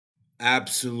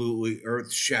Absolutely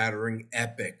earth-shattering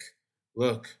epic.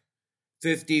 Look,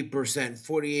 50%,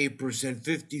 48%,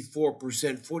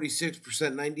 54%,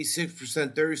 46%,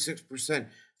 96%, 36%,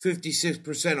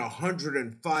 56%,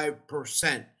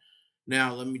 105%.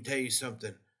 Now, let me tell you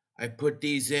something. I put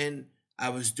these in. I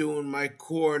was doing my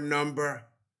core number.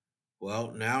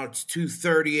 Well, now it's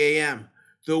 2:30 a.m.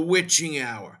 The witching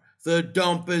hour. The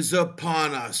dump is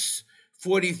upon us.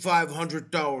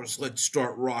 $4,500. Let's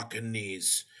start rocking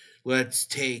these. Let's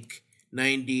take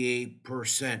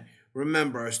 98%.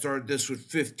 Remember, I started this with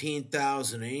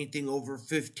 15,000. Anything over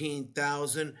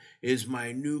 15,000 is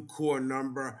my new core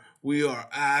number. We are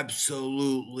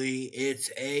absolutely, it's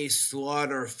a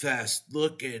slaughter fest.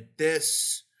 Look at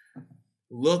this.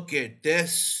 Look at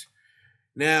this.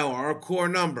 Now, our core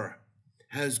number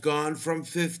has gone from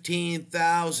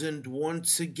 15,000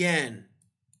 once again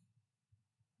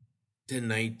to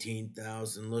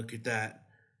 19,000. Look at that.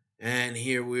 And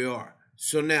here we are.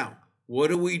 So now, what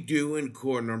do we do in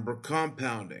core number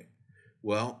compounding?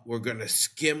 Well, we're going to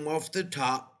skim off the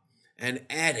top and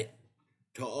add it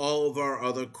to all of our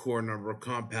other core number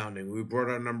compounding. We brought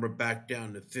our number back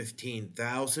down to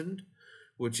 15,000,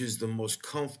 which is the most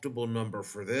comfortable number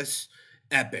for this.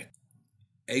 Epic.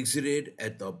 Exited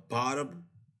at the bottom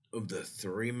of the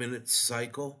 3-minute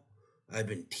cycle. I've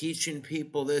been teaching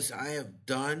people this. I have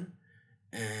done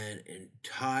an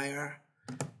entire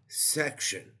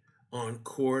section on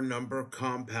core number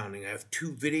compounding. I have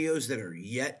 2 videos that are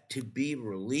yet to be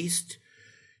released.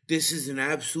 This is an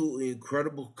absolutely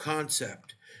incredible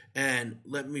concept, and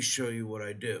let me show you what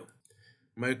I do.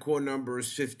 My core number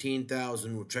is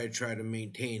 15,000, which I try to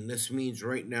maintain. This means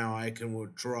right now I can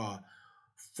withdraw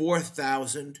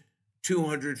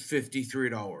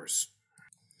 $4,253.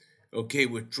 Okay,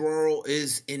 withdrawal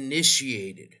is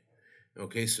initiated.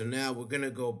 Okay, so now we're going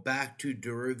to go back to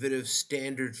derivative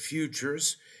standard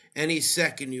futures. Any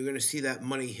second, you're going to see that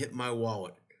money hit my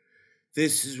wallet.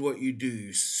 This is what you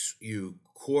do. You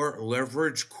core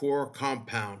leverage, core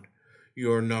compound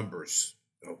your numbers.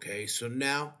 Okay, so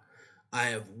now I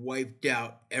have wiped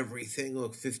out everything.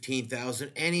 Look,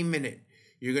 15,000. Any minute,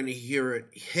 you're going to hear it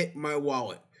hit my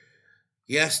wallet.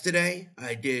 Yesterday,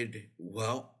 I did,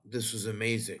 well, this was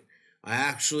amazing. I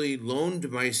actually loaned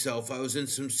myself. I was in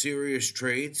some serious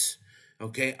trades.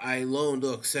 Okay, I loaned,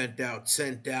 look, sent out.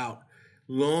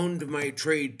 Loaned my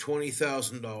trade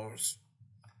 $20,000.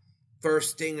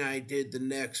 First thing I did the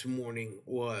next morning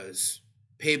was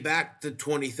pay back the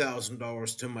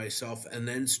 $20,000 to myself and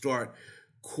then start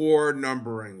core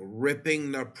numbering,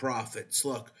 ripping the profits.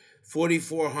 Look,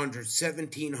 4,400,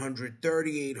 1,700,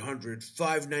 3,800,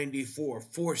 594,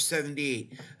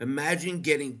 478. Imagine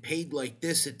getting paid like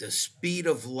this at the speed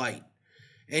of light.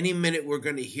 Any minute we're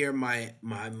going to hear my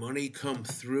money come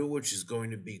through, which is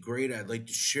going to be great. I'd like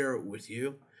to share it with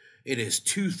you. It is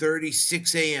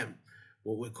 2:36 a.m.,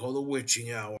 what we call the witching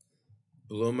hour.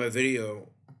 Below my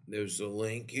video, there's a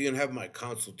link. You can have my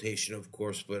consultation, of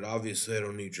course, but obviously I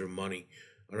don't need your money.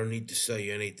 I don't need to sell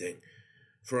you anything.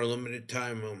 For a limited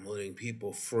time, I'm letting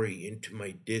people free into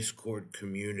my Discord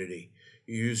community.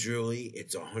 Usually,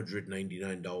 it's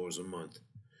 $199 a month.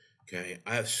 Okay,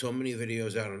 I have so many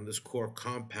videos out on this core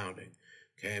compounding.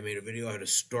 Okay, I made a video how to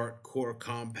start core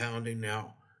compounding.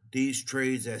 Now, these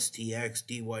trades, STX,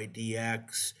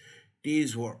 DYDX,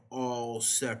 these were all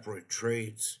separate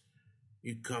trades.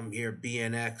 You come here,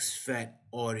 BNX, FET,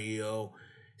 Audio,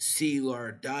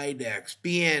 CELAR, DIDEX,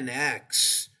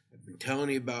 BNX. I've been telling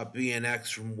you about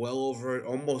BNX from well over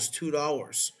almost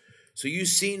 $2. So you've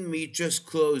seen me just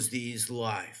close these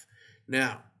live.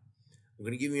 Now, I'm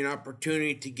going to give you an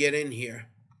opportunity to get in here,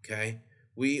 okay?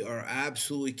 We are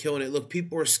absolutely killing it. Look,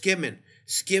 people are skimming.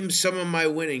 Skim some of my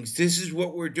winnings. This is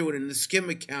what we're doing in the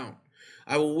skim account.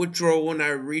 I will withdraw when I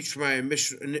reach my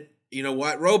mission. You know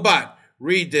what? Robot,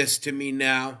 read this to me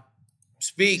now.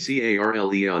 Speak.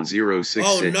 CARLEON 06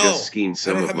 said no. just schemed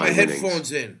some of my winnings.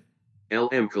 Headphones in.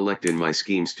 LM collected my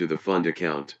schemes to the fund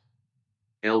account.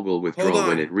 L will withdraw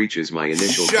when it reaches my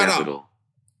initial capital. Up.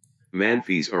 Man,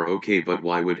 fees are okay, but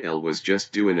why would L was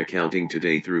just doing accounting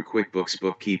today through QuickBooks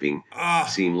bookkeeping?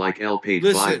 Seem like L paid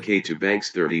 $5K to banks,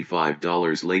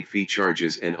 $35 late fee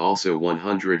charges, and also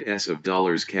 $100s of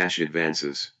dollars cash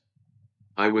advances.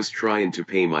 I was trying to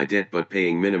pay my debt, but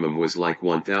paying minimum was like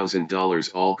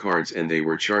 $1,000 all cards, and they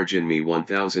were charging me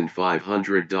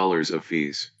 $1,500 of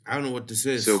fees. I don't know what this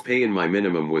is. So paying my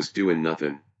minimum was doing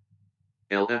nothing.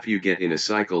 LF, you get in a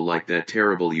cycle like that,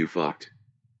 terrible, you fucked.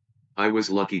 I was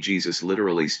lucky Jesus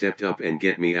literally stepped up and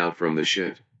get me out from the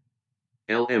shit.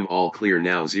 LM all clear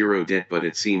now, zero debt, but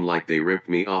it seemed like they ripped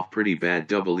me off pretty bad.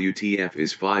 WTF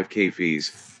is 5K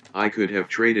fees. I could have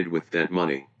traded with that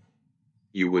money.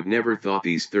 You would never thought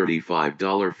these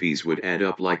 $35 fees would add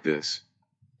up like this.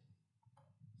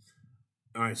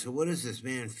 All right, so what is this,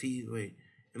 man? Fee, wait.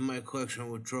 In my collection, I'll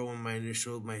withdraw my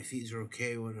fees are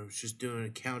okay when I was just doing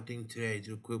accounting today,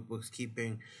 do QuickBooks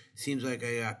keeping. Seems like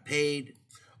I got paid.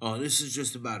 Oh, this is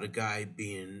just about a guy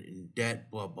being in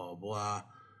debt, blah, blah, blah.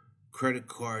 Credit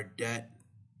card debt.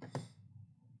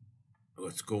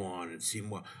 Let's go on and see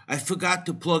more. I forgot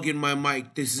to plug in my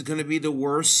mic. This is going to be the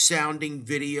worst sounding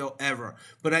video ever,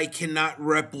 but I cannot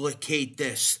replicate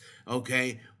this,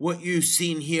 okay? What you've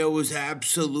seen here was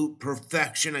absolute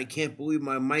perfection. I can't believe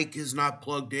my mic is not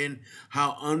plugged in.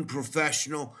 How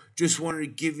unprofessional. Just wanted to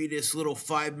give you this little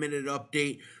 5-minute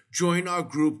update. Join our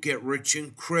group, Get Rich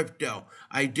in Crypto.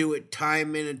 I do it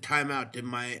time in and time out. Did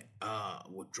my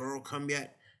withdrawal come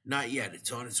yet? Not yet.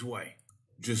 It's on its way.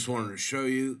 Just wanted to show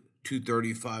you.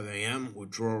 2:35 a.m.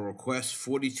 withdrawal request,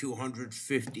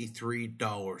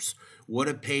 $4,253. What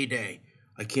a payday.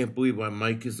 I can't believe my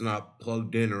mic is not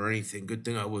plugged in or anything. Good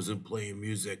thing I wasn't playing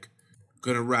music.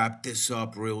 Gonna wrap this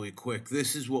up really quick.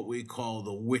 This is what we call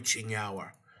the witching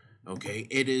hour. Okay,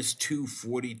 it is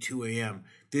 2:42 a.m.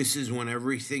 This is when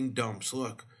everything dumps.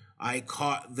 Look, I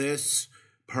caught this.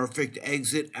 Perfect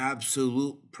exit,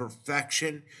 absolute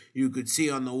perfection. You could see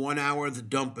on the 1 hour the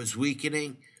dump is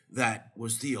weakening. That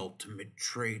was the ultimate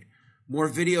trade. More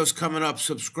videos coming up.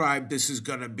 Subscribe. This is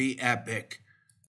going to be epic.